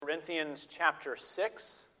Corinthians chapter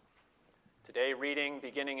 6. Today reading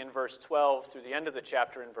beginning in verse 12 through the end of the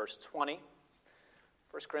chapter in verse 20.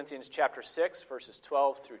 1 Corinthians chapter 6, verses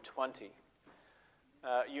 12 through 20.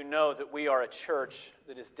 You know that we are a church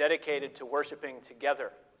that is dedicated to worshiping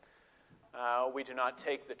together. We do not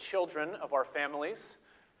take the children of our families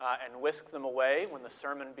and whisk them away when the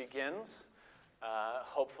sermon begins.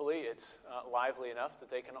 Hopefully it's lively enough that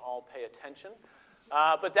they can all pay attention.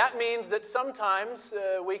 But that means that sometimes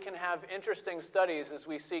we can have interesting studies as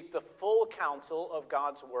we seek the full counsel of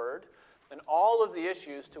God's Word and all of the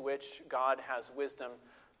issues to which God has wisdom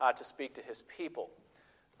to speak to His people.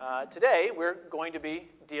 Today, we're going to be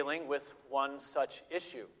dealing with one such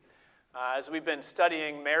issue. As we've been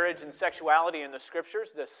studying marriage and sexuality in the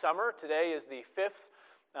Scriptures this summer, today is the fifth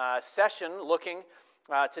session looking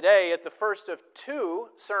today at the first of two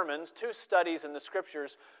studies in the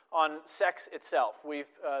Scriptures on sex itself.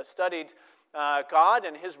 We've studied God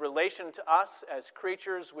and His relation to us as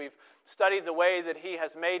creatures. We've studied the way that He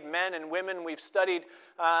has made men and women. We've studied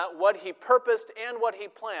what He purposed and what He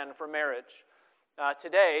planned for marriage.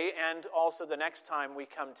 Today, and also the next time we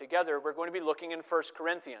come together, we're going to be looking in 1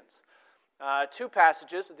 Corinthians. Two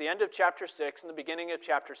passages at the end of chapter 6 and the beginning of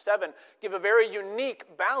chapter 7 give a very unique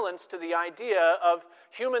balance to the idea of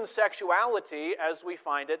human sexuality as we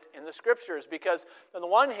find it in the Scriptures. Because on the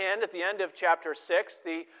one hand, at the end of chapter 6,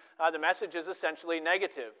 the message is essentially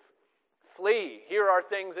negative. Flee. Here are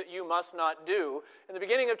things that you must not do. In the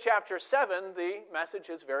beginning of chapter 7, the message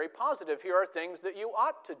is very positive. Here are things that you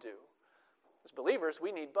ought to do. As believers,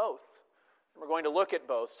 we need both. We're going to look at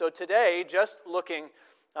both. So today, just looking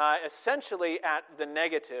essentially at the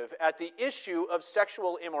negative, at the issue of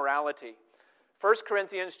sexual immorality. 1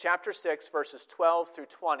 Corinthians chapter 6, verses 12 through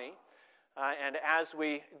 20. And as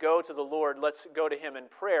we go to the Lord, let's go to Him in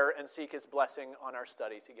prayer and seek His blessing on our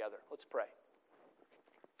study together. Let's pray.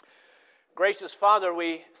 Gracious Father,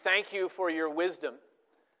 we thank You for Your wisdom.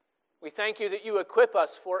 We thank You that You equip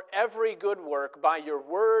us for every good work by Your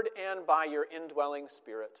word and by Your indwelling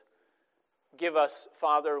Spirit. Give us,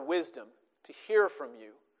 Father, wisdom to hear from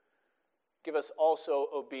You. Give us also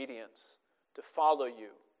obedience to follow You.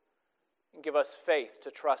 And give us faith to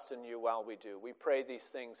trust in You while we do. We pray these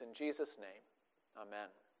things in Jesus' name. Amen.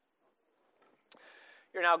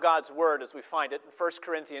 Hear now God's word as we find it in 1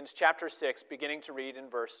 Corinthians chapter 6, beginning to read in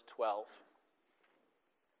verse 12.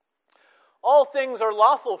 All things are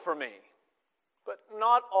lawful for me, but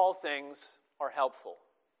not all things are helpful.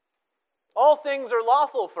 All things are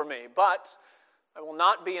lawful for me, but I will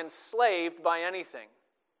not be enslaved by anything.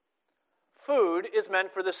 Food is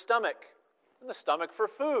meant for the stomach, and the stomach for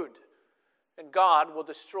food, and God will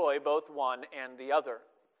destroy both one and the other.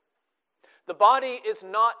 The body is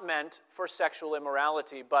not meant for sexual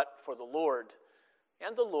immorality, but for the Lord,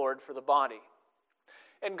 and the Lord for the body.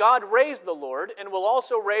 And God raised the Lord, and will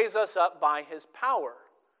also raise us up by His power.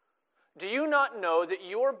 Do you not know that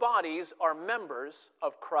your bodies are members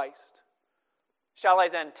of Christ? Shall I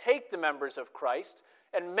then take the members of Christ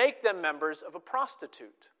and make them members of a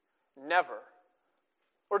prostitute? Never.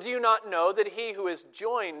 Or do you not know that he who is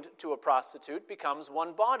joined to a prostitute becomes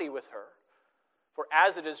one body with her? For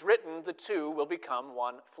as it is written, the two will become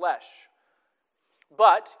one flesh.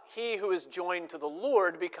 But he who is joined to the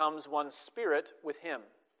Lord becomes one spirit with Him.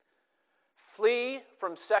 Flee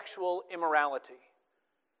from sexual immorality.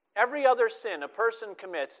 Every other sin a person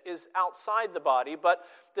commits is outside the body, but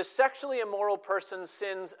the sexually immoral person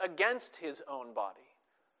sins against his own body.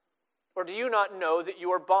 Or do you not know that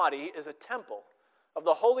your body is a temple of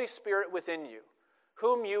the Holy Spirit within you,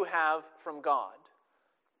 whom you have from God?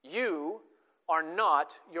 You are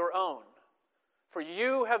not your own, for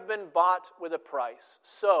you have been bought with a price.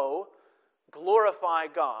 So glorify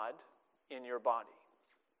God in your body.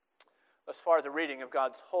 Thus far, the reading of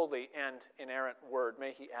God's holy and inerrant word.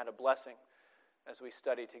 May He add a blessing as we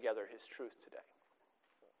study together His truth today.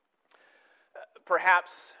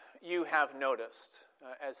 Perhaps you have noticed,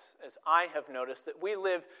 as I have noticed, that we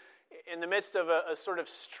live in the midst of a sort of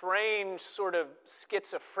strange sort of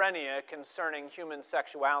schizophrenia concerning human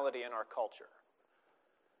sexuality in our culture.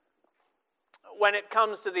 When it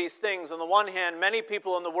comes to these things, on the one hand, many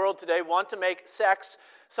people in the world today want to make sex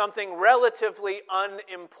something relatively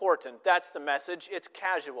unimportant. That's the message. It's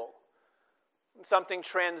casual. Something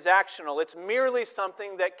transactional. It's merely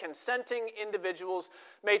something that consenting individuals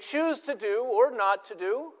may choose to do or not to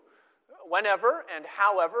do, whenever and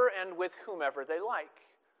however and with whomever they like.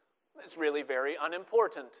 It's really very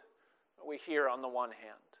unimportant, we hear on the one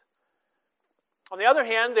hand. On the other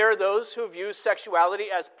hand, there are those who view sexuality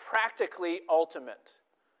as practically ultimate.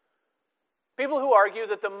 People who argue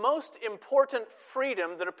that the most important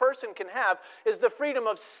freedom that a person can have is the freedom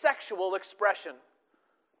of sexual expression,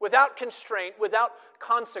 without constraint, without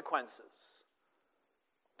consequences.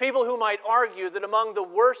 People who might argue that among the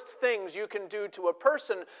worst things you can do to a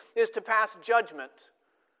person is to pass judgment,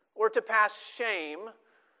 or to pass shame,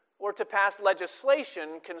 or to pass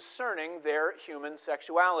legislation concerning their human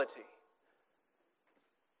sexuality.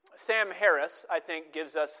 Sam Harris, I think,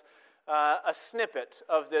 gives us a snippet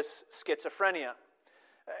of this schizophrenia.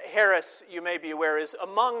 Harris, you may be aware, is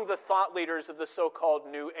among the thought leaders of the so-called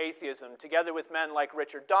New Atheism, together with men like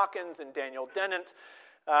Richard Dawkins and Daniel Dennett.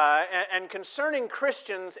 And concerning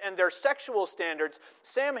Christians and their sexual standards,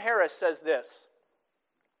 Sam Harris says this.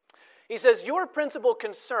 He says, "Your principal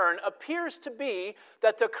concern appears to be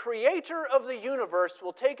that the creator of the universe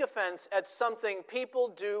will take offense at something people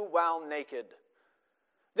do while naked.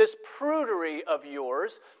 This prudery of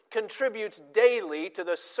yours contributes daily to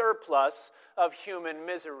the surplus of human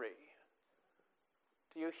misery."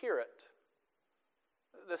 Do you hear it?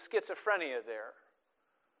 The schizophrenia there.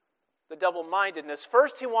 The double-mindedness.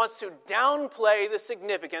 First, he wants to downplay the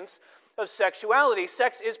significance of sexuality.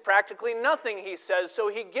 Sex is practically nothing, he says, so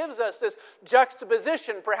he gives us this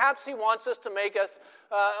juxtaposition. Perhaps he wants us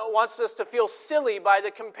to feel silly by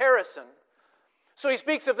the comparison. So he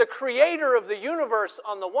speaks of the creator of the universe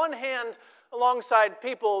on the one hand, alongside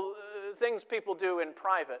things people do in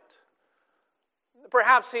private.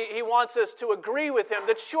 Perhaps he wants us to agree with him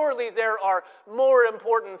that surely there are more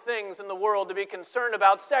important things in the world to be concerned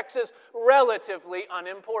about. Sex is relatively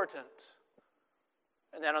unimportant.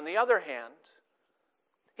 And then on the other hand,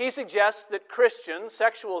 he suggests that Christian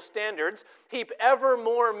sexual standards heap ever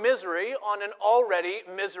more misery on an already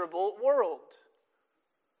miserable world.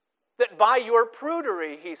 That by your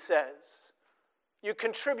prudery, he says, you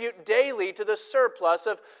contribute daily to the surplus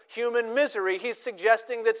of human misery. He's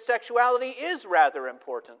suggesting that sexuality is rather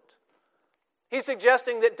important. He's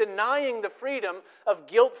suggesting that denying the freedom of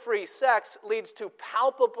guilt-free sex leads to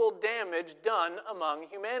palpable damage done among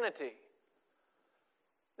humanity.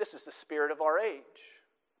 This is the spirit of our age.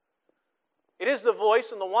 It is the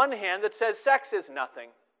voice on the one hand that says sex is nothing.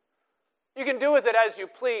 You can do with it as you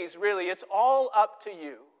please, really. It's all up to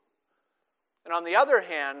you. And on the other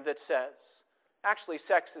hand that says, actually,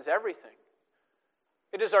 sex is everything.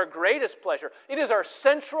 It is our greatest pleasure. It is our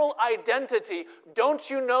central identity. Don't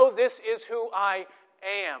you know this is who I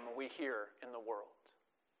am, we hear in the world.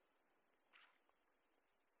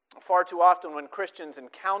 Far too often when Christians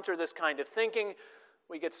encounter this kind of thinking,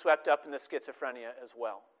 we get swept up in the schizophrenia as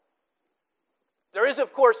well. There is,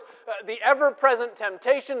 of course, the ever-present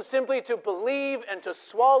temptation simply to believe and to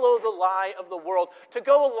swallow the lie of the world, to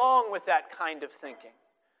go along with that kind of thinking.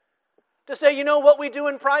 To say, you know, what we do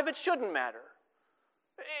in private shouldn't matter.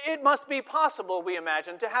 It must be possible, we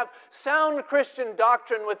imagine, to have sound Christian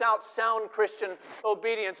doctrine without sound Christian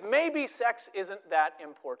obedience. Maybe sex isn't that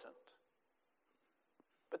important.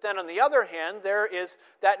 But then on the other hand, there is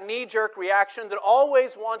that knee-jerk reaction that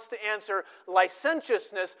always wants to answer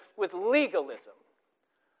licentiousness with legalism.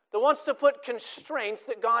 That wants to put constraints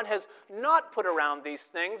that God has not put around these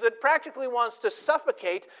things, that practically wants to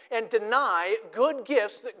suffocate and deny good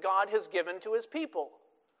gifts that God has given to his people.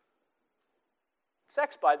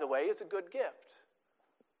 Sex, by the way, is a good gift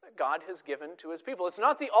that God has given to his people. It's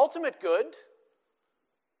not the ultimate good,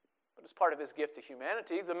 but it's part of his gift to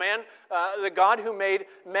humanity. The God who made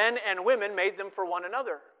men and women made them for one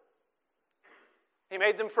another. He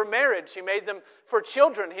made them for marriage. He made them for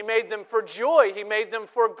children. He made them for joy. He made them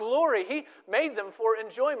for glory. He made them for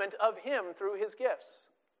enjoyment of him through his gifts.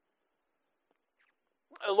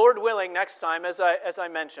 Lord willing, next time, as I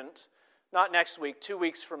mentioned, not next week, 2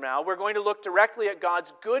 weeks from now, we're going to look directly at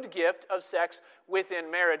God's good gift of sex within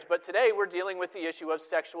marriage. But today we're dealing with the issue of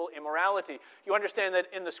sexual immorality. You understand that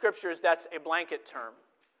in the Scriptures that's a blanket term.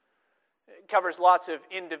 It covers lots of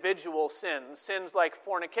individual sins. Sins like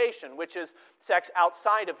fornication, which is sex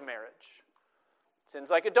outside of marriage. Sins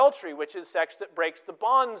like adultery, which is sex that breaks the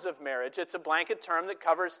bonds of marriage. It's a blanket term that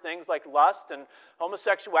covers things like lust and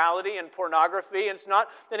homosexuality and pornography. And it's not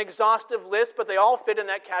an exhaustive list, but they all fit in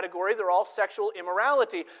that category. They're all sexual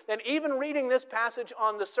immorality. And even reading this passage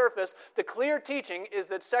on the surface, the clear teaching is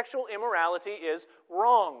that sexual immorality is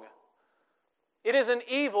wrong. It is an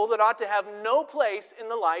evil that ought to have no place in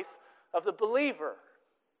the life of the believer.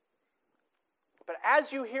 But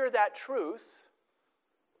as you hear that truth,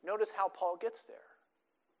 notice how Paul gets there.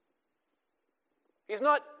 He's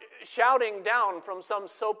not shouting down from some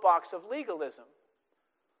soapbox of legalism.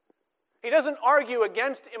 He doesn't argue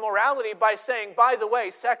against immorality by saying, by the way,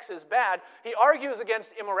 sex is bad. He argues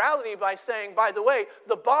against immorality by saying, by the way,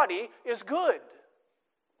 the body is good.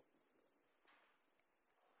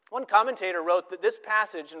 One commentator wrote that this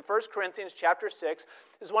passage in 1 Corinthians chapter 6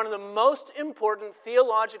 is one of the most important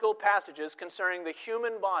theological passages concerning the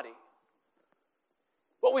human body.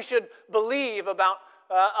 What we should believe about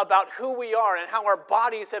who we are and how our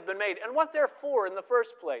bodies have been made and what they're for in the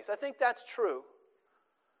first place. I think that's true.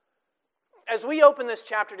 As we open this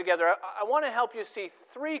chapter together, I want to help you see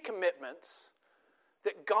three commitments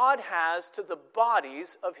that God has to the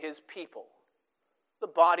bodies of His people, the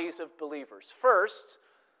bodies of believers. First,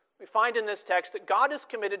 we find in this text that God is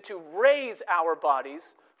committed to raise our bodies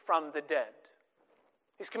from the dead.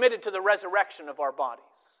 He's committed to the resurrection of our bodies.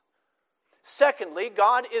 Secondly,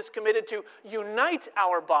 God is committed to unite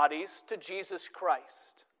our bodies to Jesus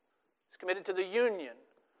Christ. He's committed to the union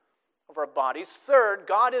of our bodies. Third,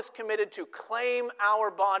 God is committed to claim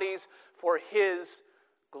our bodies for His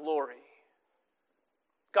glory.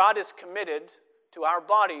 God is committed to our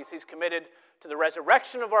bodies. He's committed to the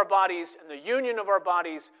resurrection of our bodies and the union of our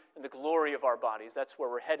bodies and the glory of our bodies. That's where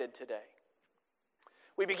we're headed today.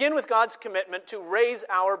 We begin with God's commitment to raise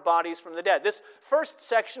our bodies from the dead. This first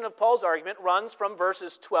section of Paul's argument runs from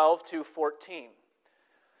verses 12 to 14.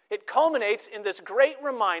 It culminates in this great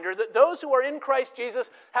reminder that those who are in Christ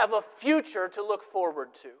Jesus have a future to look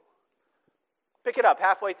forward to. Pick it up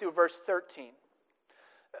halfway through verse 13.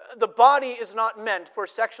 The body is not meant for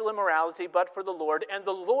sexual immorality, but for the Lord, and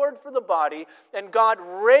the Lord for the body. And God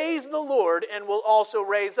raised the Lord and will also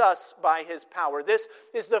raise us by His power. This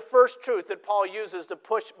is the first truth that Paul uses to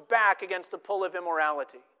push back against the pull of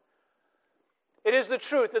immorality. It is the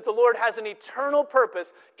truth that the Lord has an eternal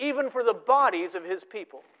purpose, even for the bodies of His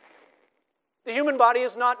people. The human body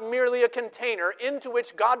is not merely a container into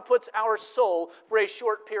which God puts our soul for a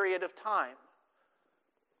short period of time.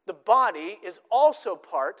 The body is also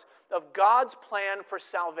part of God's plan for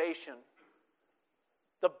salvation.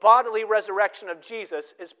 The bodily resurrection of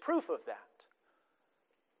Jesus is proof of that.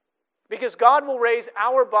 Because God will raise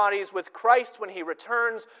our bodies with Christ when He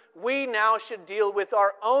returns, we now should deal with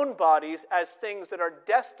our own bodies as things that are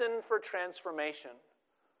destined for transformation,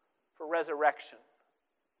 for resurrection.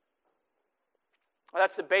 Well,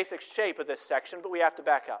 that's the basic shape of this section, but we have to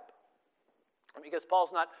back up. Because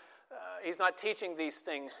Paul's he's not teaching these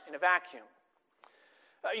things in a vacuum.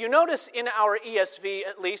 You notice in our ESV,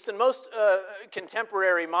 at least, and most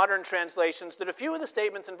contemporary modern translations, that a few of the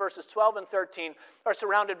statements in verses 12 and 13 are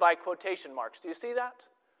surrounded by quotation marks. Do you see that?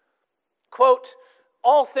 Quote,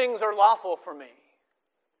 all things are lawful for me.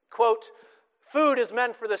 Quote, food is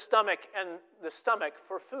meant for the stomach and the stomach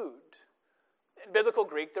for food. In biblical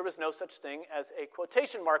Greek, there was no such thing as a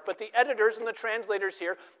quotation mark, but the editors and the translators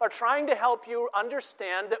here are trying to help you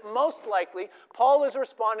understand that most likely Paul is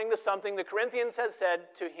responding to something the Corinthians has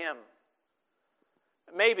said to him.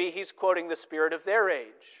 Maybe he's quoting the spirit of their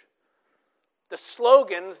age, the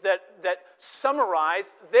slogans that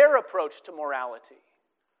summarize their approach to morality.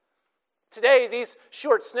 Today, these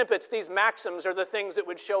short snippets, these maxims, are the things that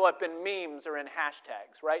would show up in memes or in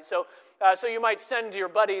hashtags, right? So you might send to your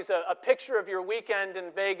buddies a picture of your weekend in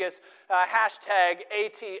Vegas, hashtag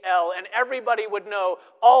ATL, and everybody would know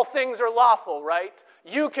all things are lawful, right?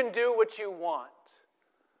 You can do what you want.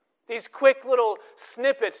 These quick little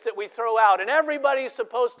snippets that we throw out, and everybody's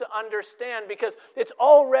supposed to understand because it's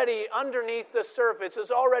already underneath the surface, it's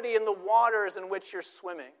already in the waters in which you're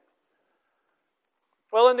swimming.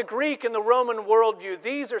 Well, in the Greek and the Roman worldview,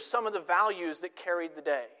 these are some of the values that carried the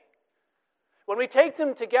day. When we take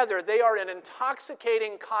them together, they are an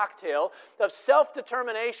intoxicating cocktail of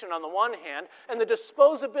self-determination on the one hand and the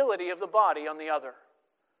disposability of the body on the other.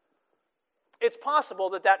 It's possible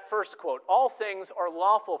that first quote, all things are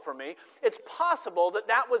lawful for me, it's possible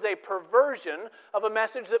that was a perversion of a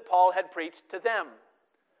message that Paul had preached to them.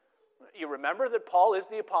 You remember that Paul is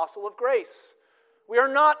the apostle of grace. We are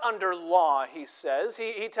not under law, he says.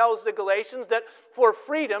 He tells the Galatians that for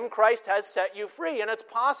freedom Christ has set you free. And it's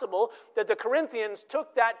possible that the Corinthians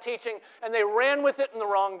took that teaching and they ran with it in the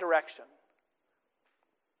wrong direction.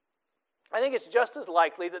 I think it's just as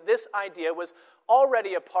likely that this idea was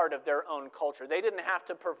already a part of their own culture. They didn't have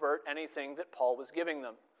to pervert anything that Paul was giving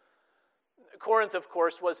them. Corinth, of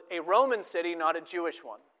course, was a Roman city, not a Jewish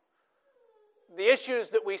one. The issues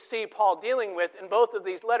that we see Paul dealing with in both of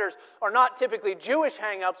these letters are not typically Jewish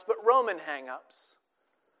hang-ups, but Roman hang-ups.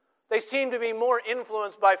 They seem to be more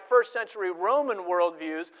influenced by first century Roman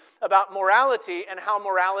worldviews about morality and how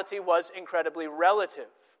morality was incredibly relative.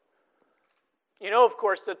 You know, of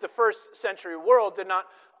course, that the first century world did not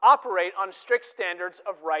operate on strict standards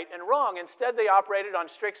of right and wrong. Instead, they operated on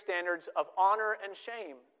strict standards of honor and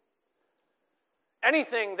shame.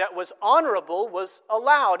 Anything that was honorable was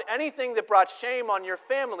allowed. Anything that brought shame on your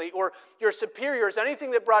family or your superiors,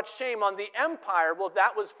 anything that brought shame on the empire, well,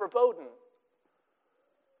 that was verboten.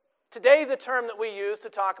 Today, the term that we use to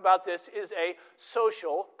talk about this is a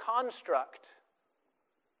social construct.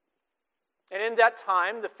 And in that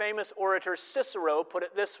time, the famous orator Cicero put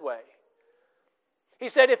it this way. He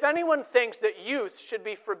said, if anyone thinks that youth should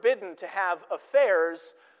be forbidden to have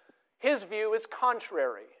affairs, his view is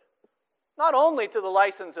contrary, not only to the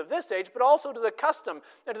license of this age, but also to the custom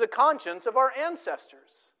and to the conscience of our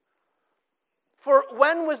ancestors. For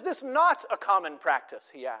when was this not a common practice,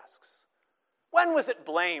 he asks? When was it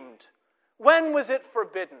blamed? When was it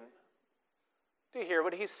forbidden? Do you hear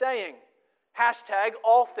what he's saying? Hashtag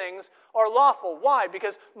all things are lawful. Why?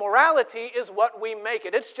 Because morality is what we make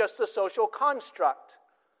it. It's just a social construct.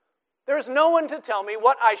 There is no one to tell me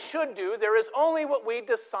what I should do. There is only what we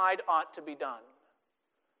decide ought to be done.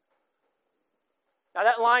 Now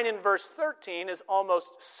that line in verse 13 is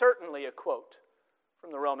almost certainly a quote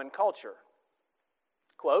from the Roman culture.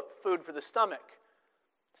 Quote, food for the stomach.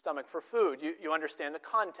 Stomach for food. You understand the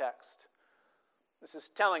context. This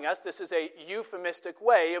is telling us this is a euphemistic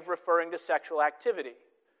way of referring to sexual activity.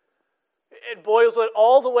 It boils it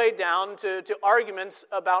all the way down to arguments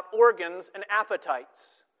about organs and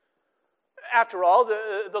appetites. After all,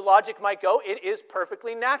 the logic might go, it is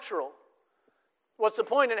perfectly natural. What's the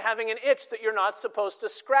point in having an itch that you're not supposed to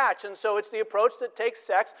scratch? And so it's the approach that takes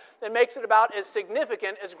sex that makes it about as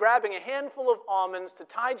significant as grabbing a handful of almonds to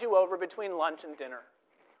tide you over between lunch and dinner.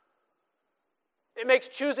 It makes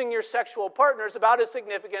choosing your sexual partners about as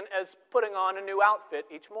significant as putting on a new outfit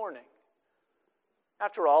each morning.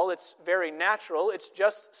 After all, it's very natural. It's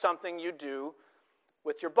just something you do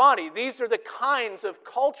with your body. These are the kinds of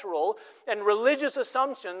cultural and religious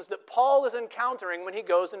assumptions that Paul is encountering when he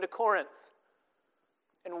goes into Corinth.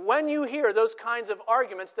 And when you hear those kinds of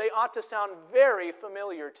arguments, they ought to sound very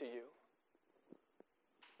familiar to you.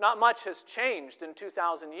 Not much has changed in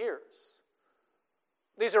 2,000 years.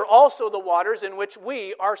 These are also the waters in which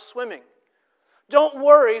we are swimming. Don't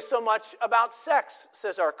worry so much about sex,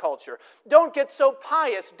 says our culture. Don't get so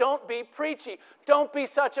pious. Don't be preachy. Don't be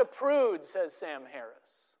such a prude, says Sam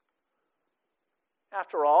Harris.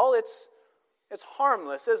 After all, it's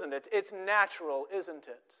harmless, isn't it? It's natural, isn't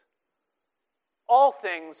it? All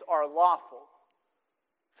things are lawful.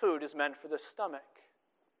 Food is meant for the stomach.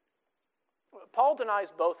 Paul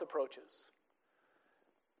denies both approaches.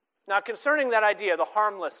 Now, concerning that idea, the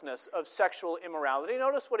harmlessness of sexual immorality,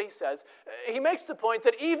 notice what he says. He makes the point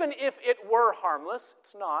that even if it were harmless,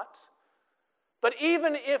 it's not. But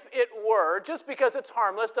even if it were, just because it's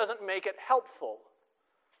harmless doesn't make it helpful.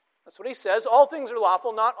 That's what he says. All things are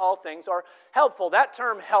lawful, not all things are helpful. That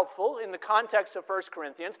term helpful, in the context of 1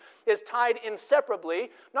 Corinthians, is tied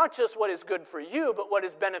inseparably, not just what is good for you, but what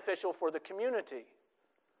is beneficial for the community.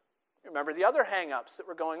 Remember the other hang-ups that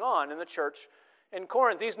were going on in the church in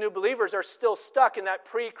Corinth. These new believers are still stuck in that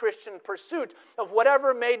pre-Christian pursuit of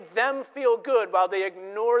whatever made them feel good while they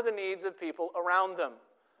ignore the needs of people around them.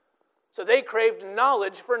 So they craved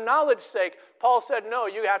knowledge for knowledge's sake. Paul said, no,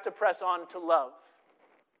 you have to press on to love.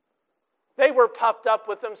 They were puffed up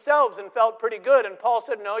with themselves and felt pretty good, and Paul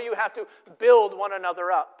said, no, you have to build one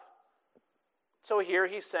another up. So here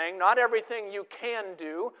he's saying, not everything you can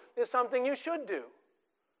do is something you should do.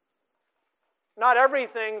 Not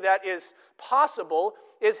everything that is possible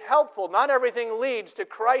is helpful. Not everything leads to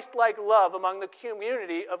Christ-like love among the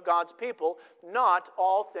community of God's people. Not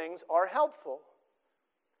all things are helpful.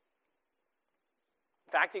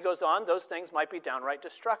 In fact, he goes on, those things might be downright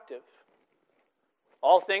destructive.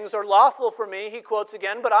 All things are lawful for me, he quotes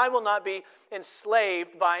again, but I will not be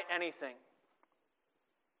enslaved by anything.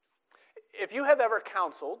 If you have ever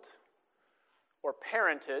counseled or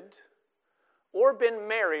parented or been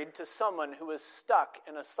married to someone who is stuck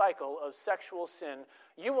in a cycle of sexual sin,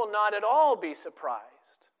 you will not at all be surprised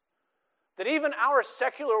that even our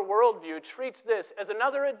secular worldview treats this as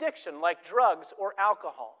another addiction like drugs or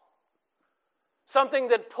alcohol. Something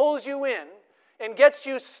that pulls you in and gets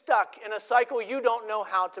you stuck in a cycle you don't know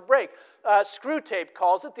how to break. Screwtape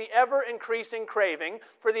calls it the ever-increasing craving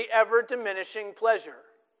for the ever-diminishing pleasure.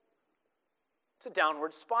 It's a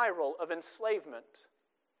downward spiral of enslavement.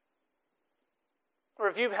 Or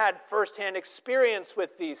if you've had firsthand experience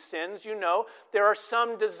with these sins, you know there are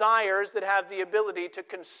some desires that have the ability to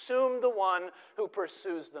consume the one who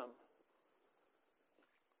pursues them.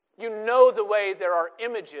 You know the way there are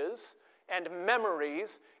images and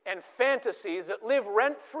memories and fantasies that live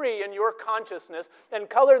rent-free in your consciousness and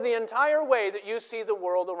color the entire way that you see the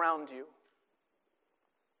world around you.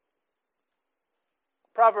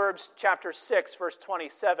 Proverbs chapter 6, verse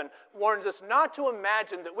 27 warns us not to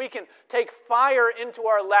imagine that we can take fire into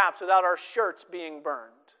our laps without our shirts being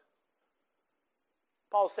burned.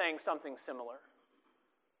 Paul's saying something similar.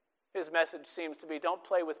 His message seems to be, don't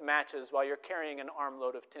play with matches while you're carrying an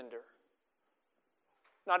armload of tinder.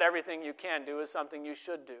 Not everything you can do is something you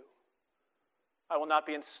should do. I will not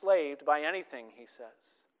be enslaved by anything, he says.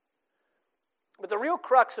 But the real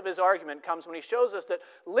crux of his argument comes when he shows us that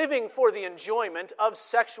living for the enjoyment of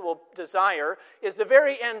sexual desire is the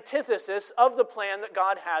very antithesis of the plan that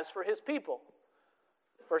God has for his people.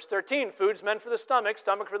 Verse 13, food's meant for the stomach,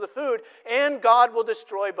 stomach for the food, and God will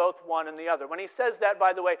destroy both one and the other. When he says that,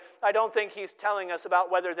 by the way, I don't think he's telling us about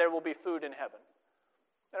whether there will be food in heaven.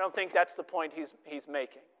 I don't think that's the point he's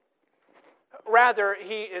making. Rather,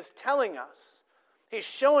 he is telling us, he's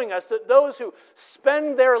showing us that those who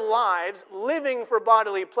spend their lives living for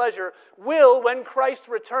bodily pleasure will, when Christ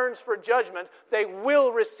returns for judgment, they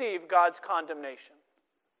will receive God's condemnation.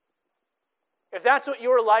 If that's what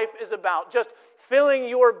your life is about, just filling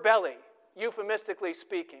your belly, euphemistically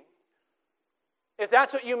speaking, if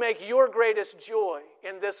that's what you make your greatest joy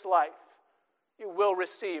in this life, you will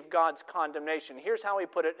receive God's condemnation. Here's how he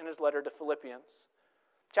put it in his letter to Philippians,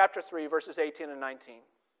 chapter 3, verses 18 and 19.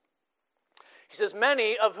 He says,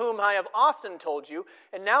 many of whom I have often told you,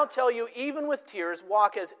 and now tell you even with tears,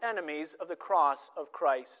 walk as enemies of the cross of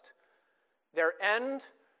Christ. Their end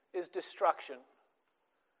is destruction.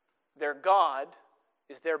 Their God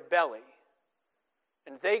is their belly.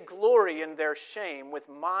 And they glory in their shame with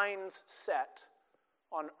minds set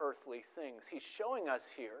on earthly things. He's showing us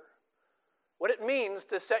here what it means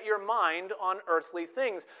to set your mind on earthly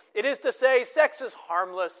things. It is to say sex is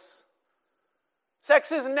harmless.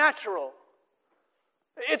 Sex is natural.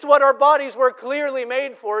 It's what our bodies were clearly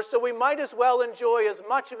made for, so we might as well enjoy as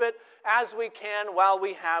much of it as we can while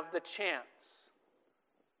we have the chance.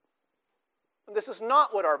 And this is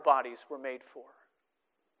not what our bodies were made for.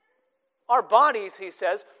 Our bodies, he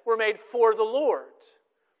says, were made for the Lord.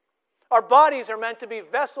 Our bodies are meant to be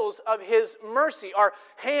vessels of his mercy. Our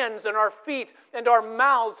hands and our feet and our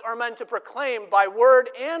mouths are meant to proclaim by word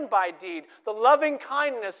and by deed the loving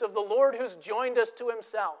kindness of the Lord who's joined us to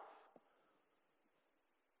himself.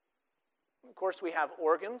 Of course, we have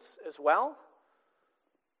organs as well.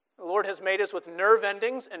 The Lord has made us with nerve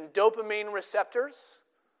endings and dopamine receptors.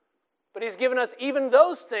 But he's given us even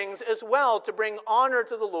those things as well to bring honor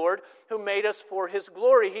to the Lord who made us for his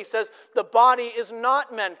glory. He says the body is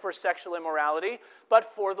not meant for sexual immorality,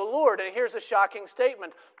 but for the Lord. And here's a shocking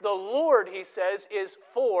statement. The Lord, he says, is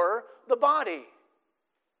for the body.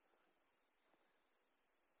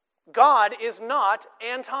 God is not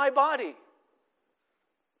anti-body.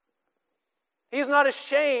 He's not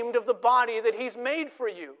ashamed of the body that he's made for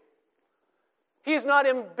you. He's not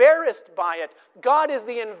embarrassed by it. God is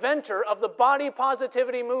the inventor of the body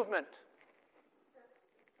positivity movement.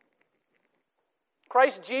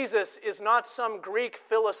 Christ Jesus is not some Greek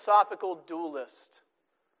philosophical dualist.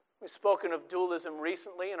 We've spoken of dualism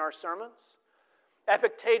recently in our sermons.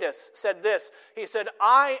 Epictetus said this. He said,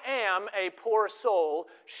 I am a poor soul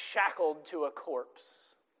shackled to a corpse.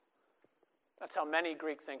 That's how many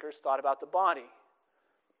Greek thinkers thought about the body.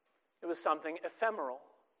 It was something ephemeral.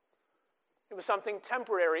 It was something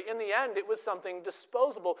temporary. In the end, it was something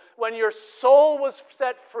disposable. When your soul was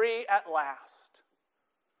set free at last.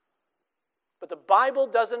 But the Bible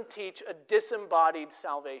doesn't teach a disembodied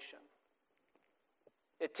salvation.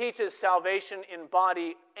 It teaches salvation in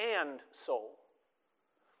body and soul.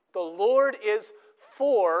 The Lord is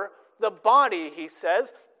for the body, he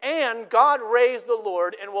says, and God raised the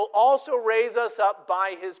Lord and will also raise us up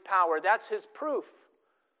by his power. That's his proof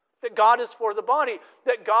that God is for the body,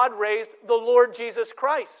 that God raised the Lord Jesus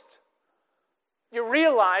Christ. You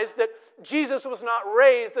realize that Jesus was not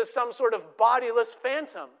raised as some sort of bodiless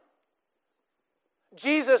phantom.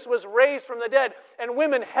 Jesus was raised from the dead, and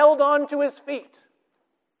women held on to his feet.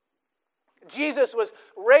 Jesus was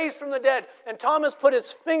raised from the dead, and Thomas put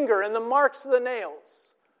his finger in the marks of the nails.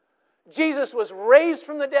 Jesus was raised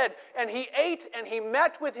from the dead, and he ate and he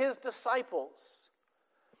met with his disciples.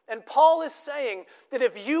 And Paul is saying that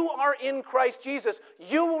if you are in Christ Jesus,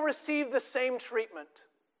 you will receive the same treatment.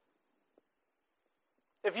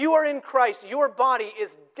 If you are in Christ, your body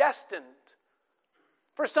is destined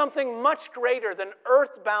for something much greater than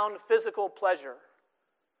earthbound physical pleasure.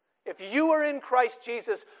 If you are in Christ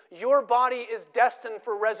Jesus, your body is destined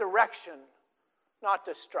for resurrection, not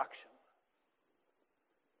destruction.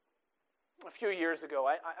 A few years ago,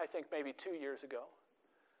 I think maybe 2 years ago,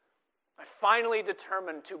 I finally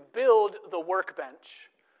determined to build the workbench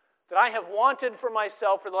that I have wanted for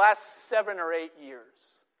myself for the last 7 or 8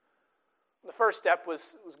 years. The first step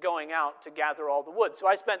was going out to gather all the wood. So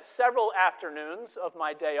I spent several afternoons of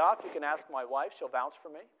my day off. You can ask my wife, she'll vouch for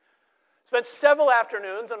me. Spent several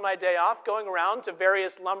afternoons on my day off going around to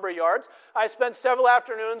various lumber yards. I spent several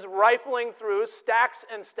afternoons rifling through stacks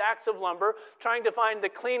and stacks of lumber, trying to find the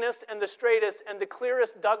cleanest and the straightest and the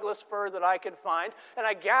clearest Douglas fir that I could find. And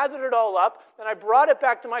I gathered it all up, and I brought it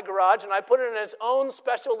back to my garage, and I put it in its own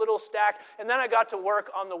special little stack, and then I got to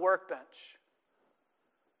work on the workbench.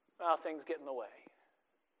 Well, things get in the way.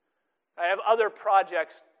 I have other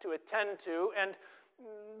projects to attend to, and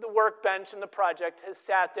the workbench and the project has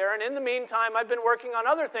sat there. And in the meantime, I've been working on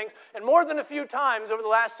other things. And more than a few times over the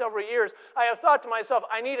last several years, I have thought to myself,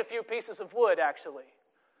 I need a few pieces of wood, actually.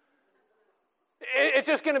 It's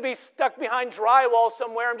just going to be stuck behind drywall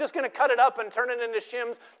somewhere. I'm just going to cut it up and turn it into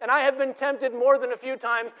shims. And I have been tempted more than a few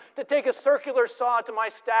times to take a circular saw to my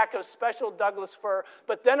stack of special Douglas fir.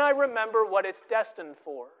 But then I remember what it's destined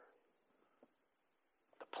for.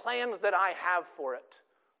 The plans that I have for it,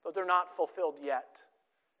 though they're not fulfilled yet.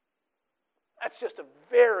 That's just a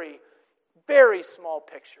very, very small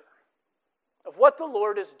picture of what the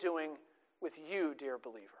Lord is doing with you, dear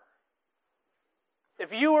believer.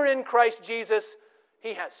 If you are in Christ Jesus,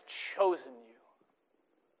 He has chosen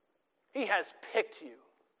you. He has picked you.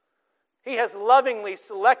 He has lovingly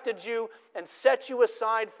selected you and set you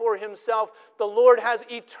aside for Himself. The Lord has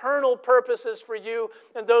eternal purposes for you,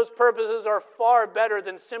 and those purposes are far better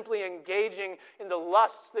than simply engaging in the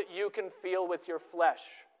lusts that you can feel with your flesh.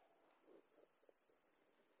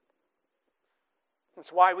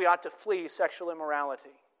 That's why we ought to flee sexual immorality.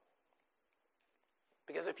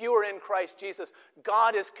 Because if you are in Christ Jesus,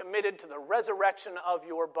 God is committed to the resurrection of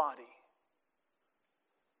your body.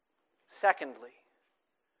 Secondly,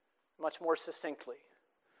 much more succinctly,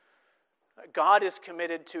 God is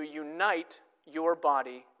committed to unite your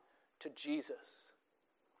body to Jesus.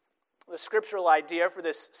 The scriptural idea for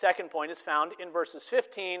this second point is found in verses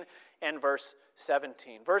 15 and verse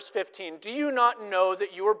 17. Verse 15, do you not know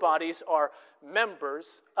that your bodies are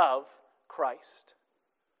members of Christ?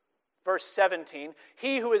 Verse 17,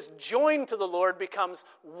 he who is joined to the Lord becomes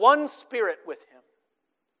one spirit with Him.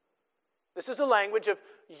 This is a language of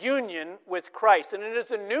union with Christ, and it is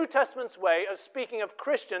the New Testament's way of speaking of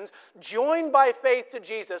Christians joined by faith to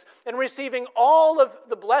Jesus and receiving all of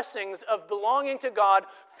the blessings of belonging to God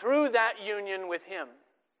through that union with Him.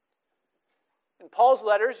 In Paul's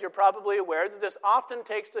letters, you're probably aware that this often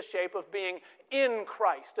takes the shape of being in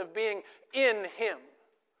Christ, of being in Him.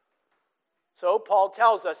 So Paul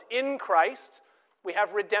tells us, in Christ, we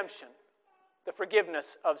have redemption, the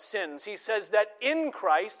forgiveness of sins. He says that in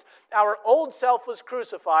Christ, our old self was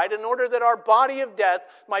crucified in order that our body of death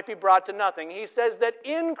might be brought to nothing. He says that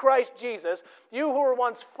in Christ Jesus, you who were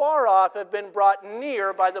once far off have been brought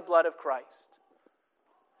near by the blood of Christ.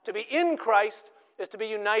 To be in Christ is to be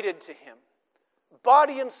united to Him,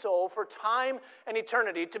 body and soul, for time and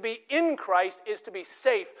eternity. To be in Christ is to be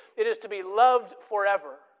safe. It is to be loved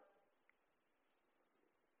forever.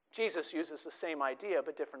 Jesus uses the same idea,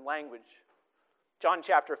 but different language. John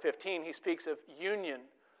chapter 15, He speaks of union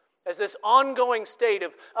as this ongoing state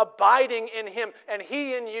of abiding in Him, and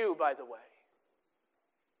He in you, by the way.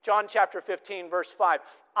 John chapter 15, verse 5,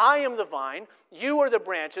 I am the vine, you are the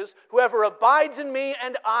branches. Whoever abides in me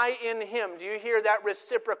and I in him. Do you hear that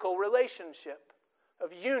reciprocal relationship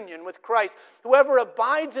of union with Christ? Whoever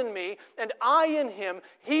abides in me and I in him,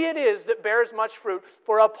 he it is that bears much fruit.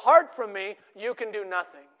 For apart from me, you can do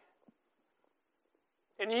nothing.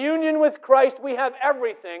 In union with Christ, we have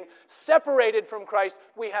everything. Separated from Christ,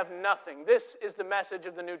 we have nothing. This is the message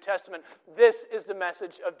of the New Testament. This is the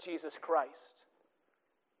message of Jesus Christ.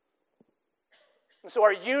 And so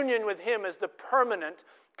our union with Him is the permanent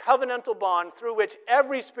covenantal bond through which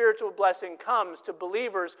every spiritual blessing comes to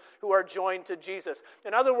believers who are joined to Jesus.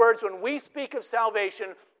 In other words, when we speak of salvation,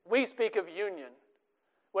 we speak of union.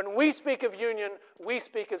 When we speak of union, we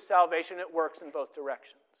speak of salvation. It works in both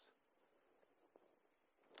directions.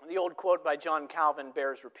 The old quote by John Calvin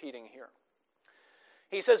bears repeating here.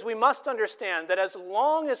 He says, we must understand that as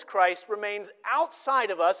long as Christ remains outside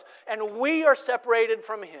of us and we are separated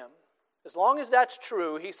from Him, as long as that's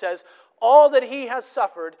true, he says, all that He has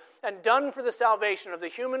suffered and done for the salvation of the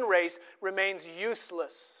human race remains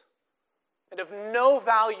useless and of no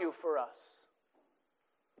value for us.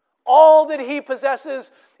 All that He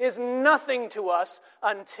possesses is nothing to us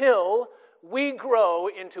until we grow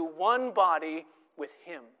into one body with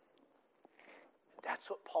Him.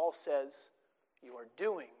 That's what Paul says you are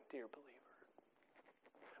doing, dear believer.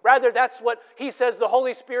 Rather, that's what he says the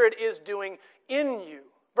Holy Spirit is doing in you.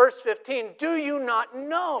 Verse 15, do you not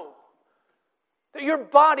know That your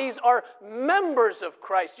bodies are members of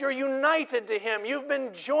Christ. You're united to Him. You've been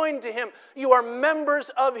joined to Him. You are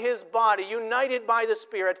members of His body, united by the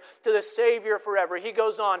Spirit to the Savior forever. He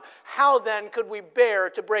goes on, how then could we bear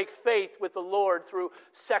to break faith with the Lord through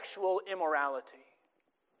sexual immorality?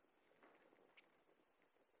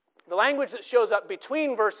 The language that shows up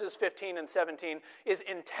between verses 15 and 17 is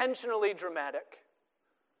intentionally dramatic.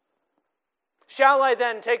 Shall I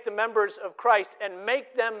then take the members of Christ and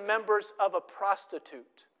make them members of a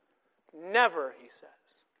prostitute? Never, he says.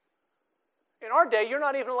 In our day, you're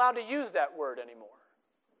not even allowed to use that word anymore.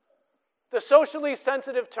 The socially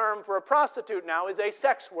sensitive term for a prostitute now is a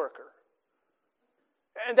sex worker.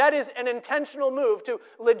 And that is an intentional move to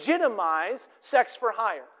legitimize sex for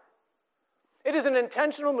hire. It is an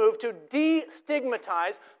intentional move to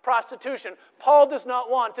destigmatize prostitution. Paul does not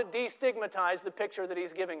want to destigmatize the picture that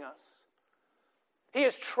he's giving us. He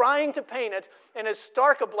is trying to paint it in as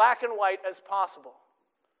stark a black and white as possible.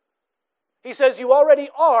 He says, you already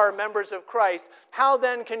are members of Christ. How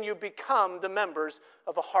then can you become the members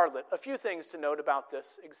of a harlot? A few things to note about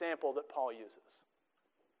this example that Paul uses.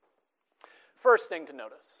 First thing to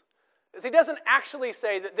notice is he doesn't actually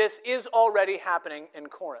say that this is already happening in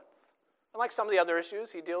Corinth. Unlike some of the other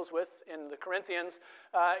issues he deals with in the Corinthians,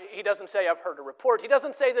 he doesn't say, I've heard a report. He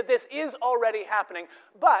doesn't say that this is already happening,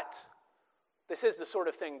 but this is the sort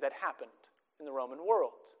of thing that happened in the Roman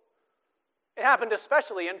world. It happened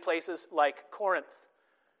especially in places like Corinth.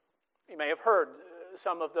 You may have heard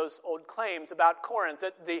some of those old claims about Corinth,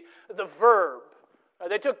 that the verb,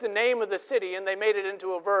 they took the name of the city and they made it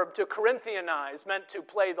into a verb. To Corinthianize meant to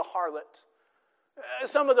play the harlot.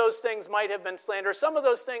 Some of those things might have been slander. Some of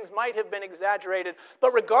those things might have been exaggerated.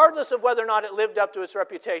 But regardless of whether or not it lived up to its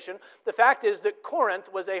reputation, the fact is that Corinth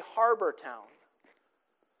was a harbor town.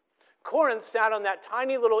 Corinth sat on that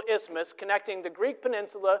tiny little isthmus connecting the Greek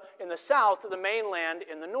peninsula in the south to the mainland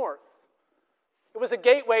in the north. It was a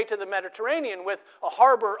gateway to the Mediterranean with a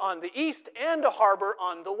harbor on the east and a harbor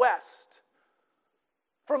on the west.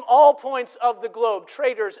 From all points of the globe,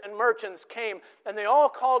 traders and merchants came, and they all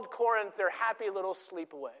called Corinth their happy little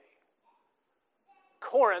sleepaway.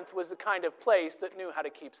 Corinth was the kind of place that knew how to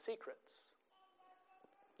keep secrets.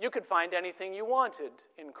 You could find anything you wanted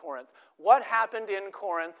in Corinth. What happened in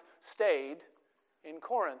Corinth stayed in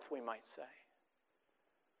Corinth, we might say.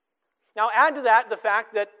 Now add to that the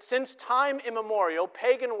fact that since time immemorial,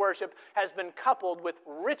 pagan worship has been coupled with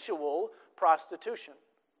ritual prostitution.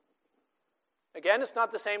 Again, it's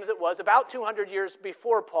not the same as it was about 200 years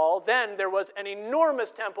before Paul. Then there was an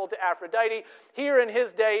enormous temple to Aphrodite. Here in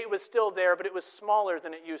his day, it was still there, but it was smaller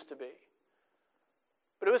than it used to be.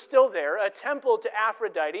 But it was still there, a temple to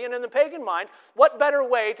Aphrodite. And in the pagan mind, what better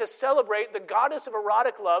way to celebrate the goddess of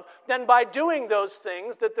erotic love than by doing those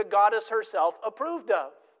things that the goddess herself approved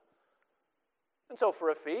of? And so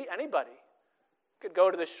for a fee, anybody could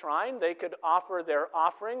go to the shrine. They could offer their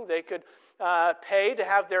offering. They could pay to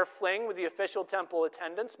have their fling with the official temple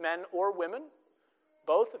attendants, men or women,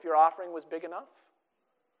 both if your offering was big enough.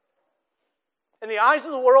 In the eyes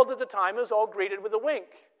of the world at the time, it was all greeted with a wink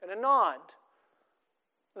and a nod.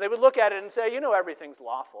 They would look at it and say, you know, everything's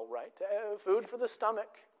lawful, right? Food for the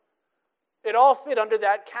stomach. It all fit under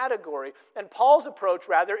that category. And Paul's approach,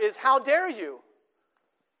 rather, is how dare you?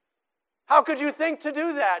 How could you think to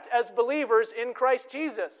do that as believers in Christ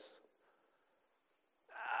Jesus?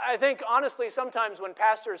 I think, honestly, sometimes when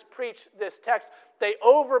pastors preach this text, they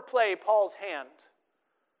overplay Paul's hand.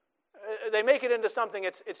 They make it into something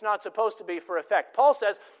it's not supposed to be for effect. Paul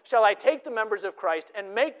says, shall I take the members of Christ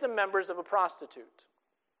and make them members of a prostitute?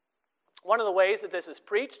 One of the ways that this is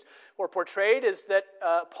preached or portrayed is that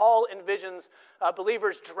Paul envisions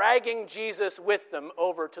believers dragging Jesus with them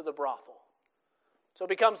over to the brothel. So it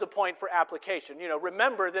becomes a point for application. You know,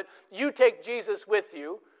 remember that you take Jesus with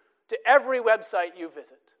you to every website you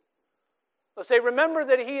visit. They'll say, remember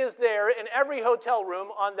that he is there in every hotel room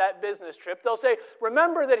on that business trip. They'll say,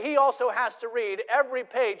 remember that he also has to read every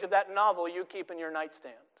page of that novel you keep in your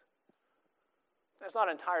nightstand. That's not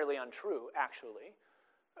entirely untrue, actually.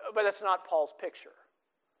 But that's not Paul's picture.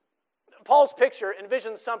 Paul's picture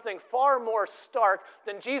envisions something far more stark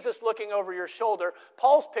than Jesus looking over your shoulder.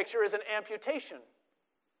 Paul's picture is an amputation.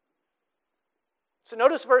 So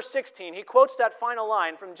notice verse 16. He quotes that final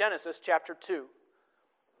line from Genesis chapter 2.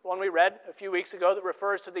 The one we read a few weeks ago that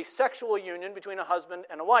refers to the sexual union between a husband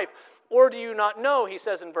and a wife. Or do you not know, he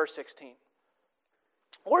says in verse 16.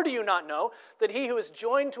 Or do you not know that he who is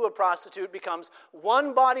joined to a prostitute becomes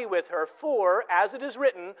one body with her? For, as it is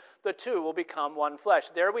written, the two will become one flesh.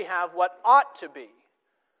 There we have what ought to be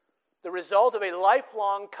the result of a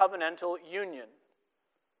lifelong covenantal union.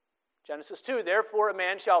 Genesis 2, therefore a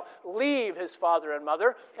man shall leave his father and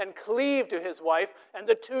mother and cleave to his wife, and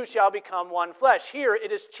the two shall become one flesh. Here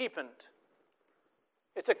it is cheapened.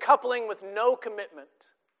 It's a coupling with no commitment.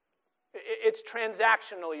 It's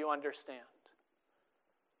transactional, you understand.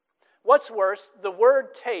 What's worse, the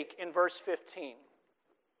word take in verse 15.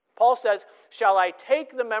 Paul says, shall I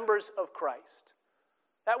take the members of Christ?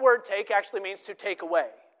 That word take actually means to take away,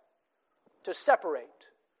 to separate,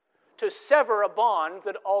 to sever a bond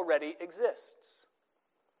that already exists.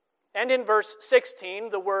 And in verse 16,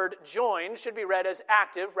 the word join should be read as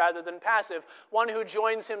active rather than passive, one who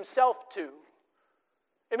joins himself to.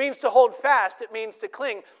 It means to hold fast, it means to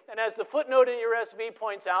cling. And as the footnote in your SV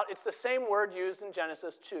points out, it's the same word used in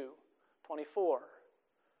Genesis 2:24.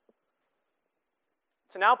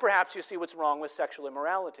 So now perhaps you see what's wrong with sexual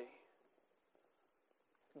immorality.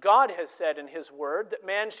 God has said in his word that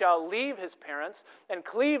man shall leave his parents and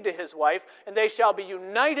cleave to his wife, and they shall be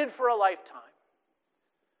united for a lifetime.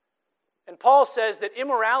 And Paul says that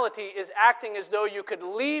immorality is acting as though you could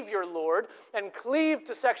leave your Lord and cleave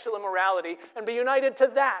to sexual immorality and be united to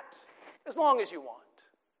that as long as you want.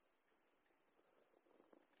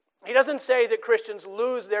 He doesn't say that Christians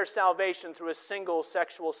lose their salvation through a single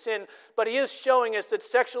sexual sin, but he is showing us that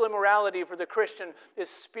sexual immorality for the Christian is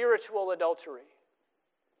spiritual adultery.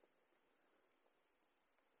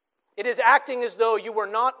 It is acting as though you were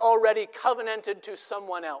not already covenanted to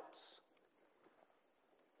someone else.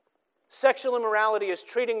 Sexual immorality is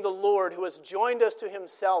treating the Lord who has joined us to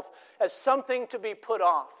himself as something to be put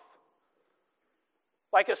off.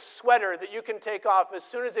 Like a sweater that you can take off as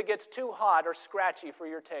soon as it gets too hot or scratchy for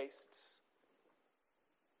your tastes.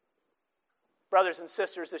 Brothers and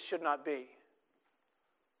sisters, this should not be.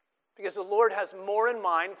 Because the Lord has more in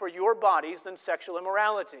mind for your bodies than sexual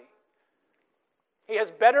immorality. He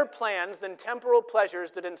has better plans than temporal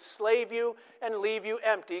pleasures that enslave you and leave you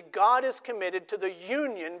empty. God is committed to the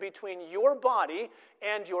union between your body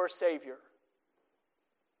and your Savior.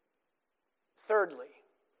 Thirdly,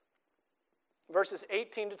 verses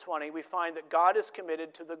 18 to 20, we find that God is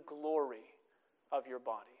committed to the glory of your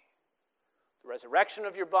body. The resurrection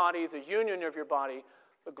of your body, the union of your body,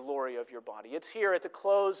 the glory of your body. It's here at the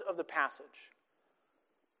close of the passage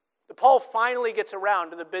that Paul finally gets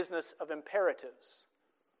around to the business of imperatives.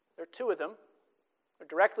 There are two of them. They're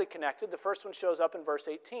directly connected. The first one shows up in verse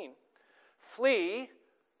 18. Flee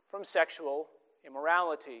from sexual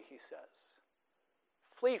immorality, he says.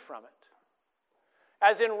 Flee from it.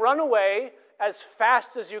 As in, run away as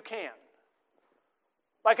fast as you can.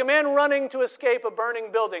 Like a man running to escape a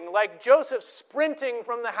burning building, like Joseph sprinting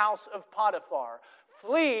from the house of Potiphar.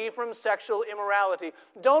 Flee from sexual immorality.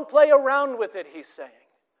 Don't play around with it, he's saying.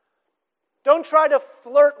 Don't try to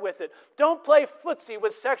flirt with it. Don't play footsie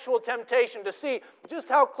with sexual temptation to see just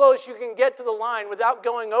how close you can get to the line without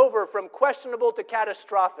going over from questionable to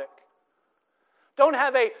catastrophic. Don't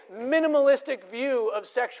have a minimalistic view of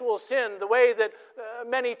sexual sin the way that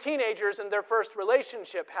many teenagers in their first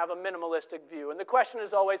relationship have a minimalistic view. And the question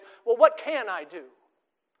is always, well, what can I do?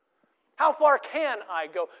 How far can I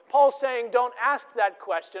go? Paul's saying don't ask that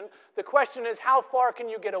question. The question is, how far can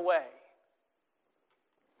you get away?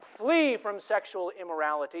 Flee from sexual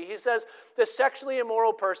immorality. He says the sexually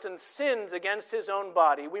immoral person sins against his own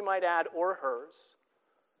body, we might add, or hers.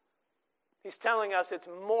 He's telling us it's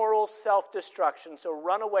moral self-destruction, so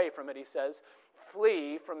run away from it, he says.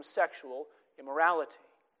 Flee from sexual immorality.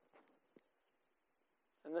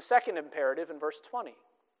 And the second imperative in verse 20.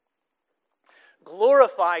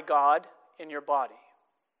 Glorify God in your body.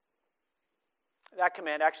 That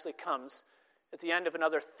command actually comes at the end of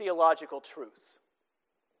another theological truth.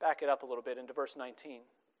 Back it up a little bit into verse 19.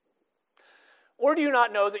 Or do you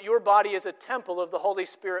not know that your body is a temple of the Holy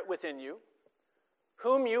Spirit within you,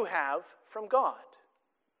 whom you have from God?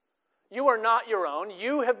 You are not your own.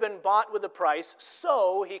 You have been bought with a price.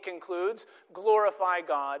 So, he concludes, glorify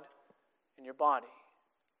God in your body.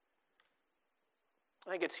 I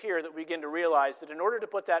think it's here that we begin to realize that in order to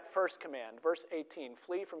put that first command, verse 18,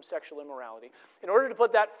 flee from sexual immorality, in order to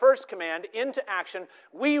put that first command into action,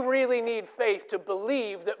 we really need faith to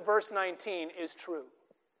believe that verse 19 is true.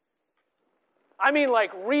 I mean,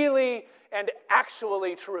 like really and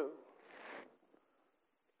actually true.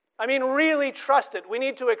 I mean, really trust it. We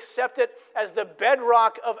need to accept it as the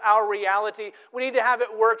bedrock of our reality. We need to have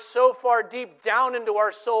it work so far deep down into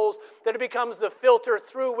our souls that it becomes the filter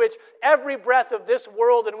through which every breath of this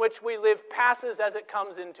world in which we live passes as it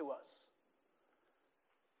comes into us.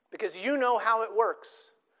 Because you know how it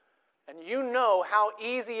works. And you know how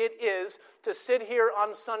easy it is to sit here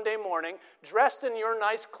on Sunday morning, dressed in your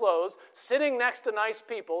nice clothes, sitting next to nice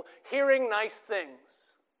people, hearing nice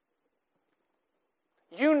things.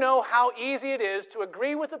 You know how easy it is to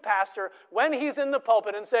agree with the pastor when he's in the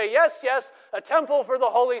pulpit and say, yes, yes, a temple for the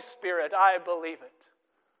Holy Spirit, I believe it.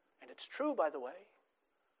 And it's true, by the way.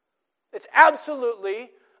 It's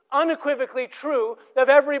absolutely, unequivocally true of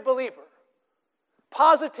every believer.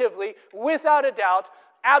 Positively, without a doubt,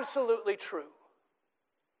 absolutely true.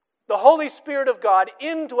 The Holy Spirit of God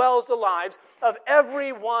indwells the lives of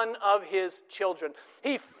every one of His children.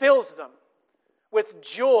 He fills them with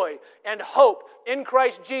joy and hope in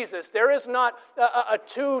Christ Jesus. There is not a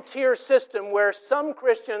two-tier system where some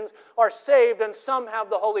Christians are saved and some have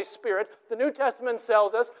the Holy Spirit. The New Testament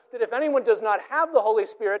tells us that if anyone does not have the Holy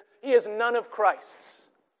Spirit, he is none of Christ's.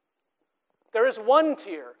 There is one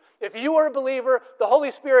tier. If you are a believer, the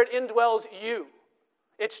Holy Spirit indwells you.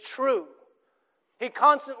 It's true. He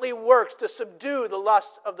constantly works to subdue the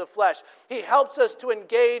lusts of the flesh. He helps us to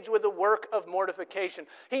engage with the work of mortification.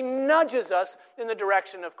 He nudges us in the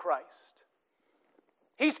direction of Christ.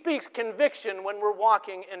 He speaks conviction when we're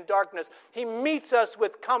walking in darkness. He meets us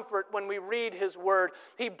with comfort when we read His Word.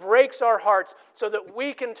 He breaks our hearts so that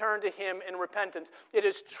we can turn to Him in repentance. It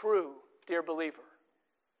is true, dear believer.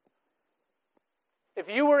 If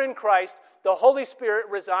you are in Christ, the Holy Spirit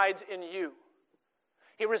resides in you.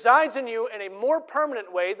 He resides in you in a more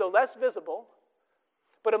permanent way, though less visible,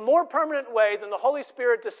 but a more permanent way than the Holy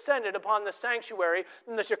Spirit descended upon the sanctuary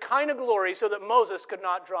in the Shekinah glory so that Moses could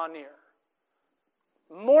not draw near.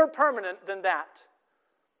 More permanent than that.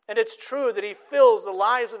 And it's true that He fills the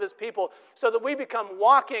lives of His people so that we become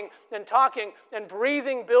walking and talking and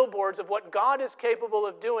breathing billboards of what God is capable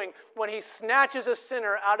of doing when He snatches a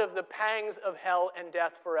sinner out of the pangs of hell and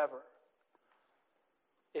death forever.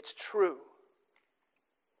 It's true.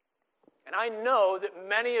 And I know that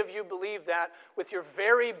many of you believe that with your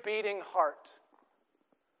very beating heart.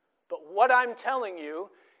 But what I'm telling you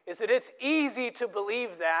is that it's easy to believe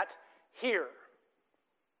that here.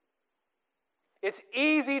 It's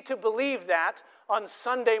easy to believe that on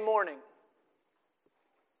Sunday morning.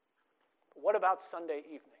 But what about Sunday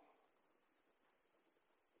evening?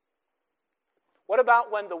 What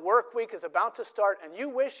about when the work week is about to start and you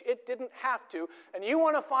wish it didn't have to, and you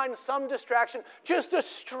want to find some distraction just to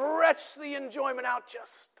stretch the enjoyment out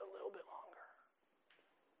just a little bit longer?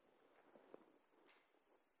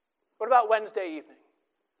 What about Wednesday evening?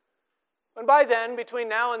 When by then, between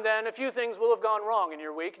now and then, a few things will have gone wrong in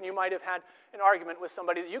your week, and you might have had an argument with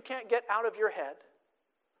somebody that you can't get out of your head.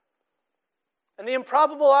 And the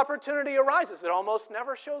improbable opportunity arises. It almost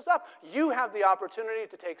never shows up. You have the opportunity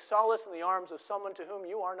to take solace in the arms of someone to whom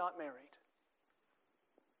you are not married.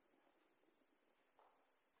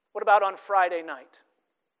 What about on Friday night,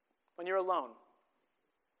 when you're alone?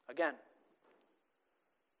 Again,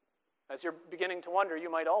 as you're beginning to wonder, you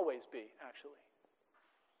might always be, actually.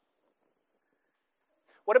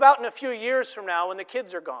 What about in a few years from now when the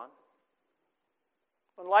kids are gone?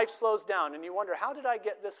 When life slows down and you wonder, how did I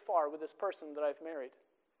get this far with this person that I've married?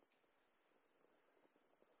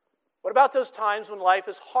 What about those times when life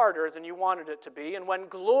is harder than you wanted it to be, and when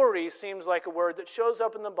glory seems like a word that shows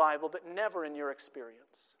up in the Bible but never in your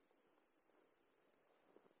experience?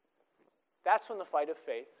 That's when the fight of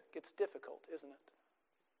faith gets difficult, isn't it?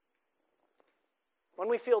 When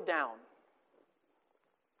we feel down,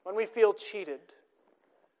 when we feel cheated,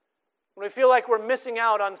 when we feel like we're missing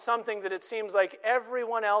out on something that it seems like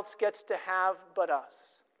everyone else gets to have but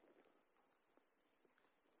us.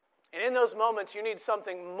 And in those moments, you need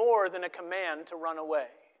something more than a command to run away.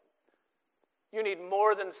 You need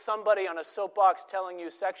more than somebody on a soapbox telling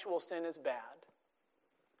you sexual sin is bad.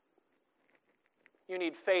 You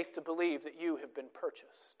need faith to believe that you have been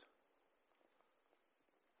purchased.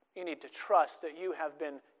 You need to trust that you have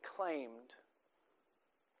been claimed.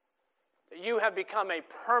 That you have become a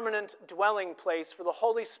permanent dwelling place for the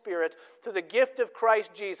Holy Spirit through the gift of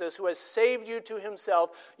Christ Jesus who has saved you to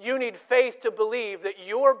Himself. You need faith to believe that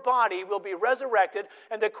your body will be resurrected,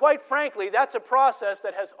 and that quite frankly, that's a process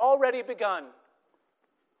that has already begun.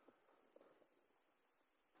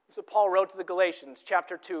 So Paul wrote to the Galatians,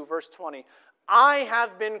 chapter 2, verse 20, I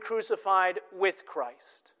have been crucified with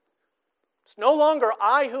Christ. It's no longer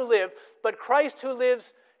I who live, but Christ who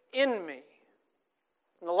lives in me.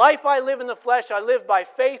 In the life I live in the flesh, I live by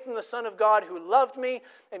faith in the Son of God who loved me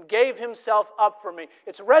and gave Himself up for me.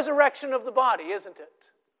 It's resurrection of the body, isn't it?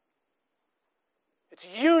 It's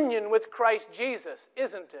union with Christ Jesus,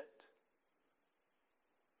 isn't it?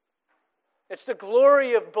 It's the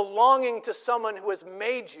glory of belonging to someone who has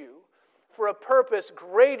made you for a purpose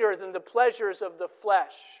greater than the pleasures of the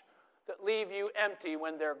flesh that leave you empty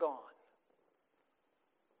when they're gone.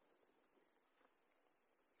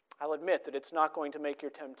 I'll admit that it's not going to make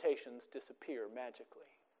your temptations disappear magically.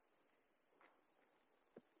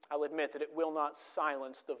 I'll admit that it will not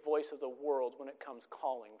silence the voice of the world when it comes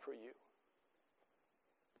calling for you.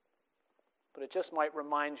 But it just might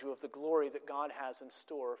remind you of the glory that God has in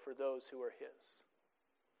store for those who are his.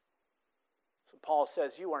 So Paul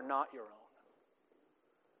says, you are not your own.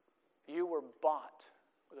 You were bought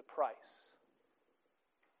with a price.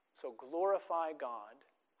 So glorify God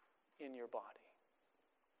in your body.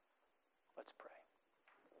 Let's pray.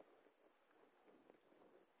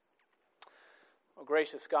 Oh,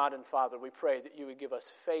 gracious God and Father, we pray that you would give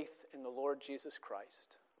us faith in the Lord Jesus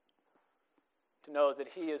Christ, to know that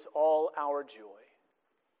he is all our joy.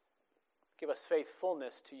 Give us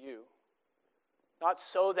faithfulness to you, not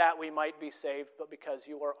so that we might be saved, but because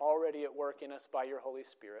you are already at work in us by your Holy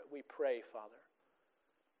Spirit. We pray, Father,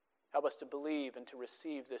 help us to believe and to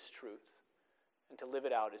receive this truth and to live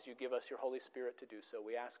it out as you give us your Holy Spirit to do so.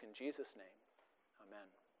 We ask in Jesus' name. Amen.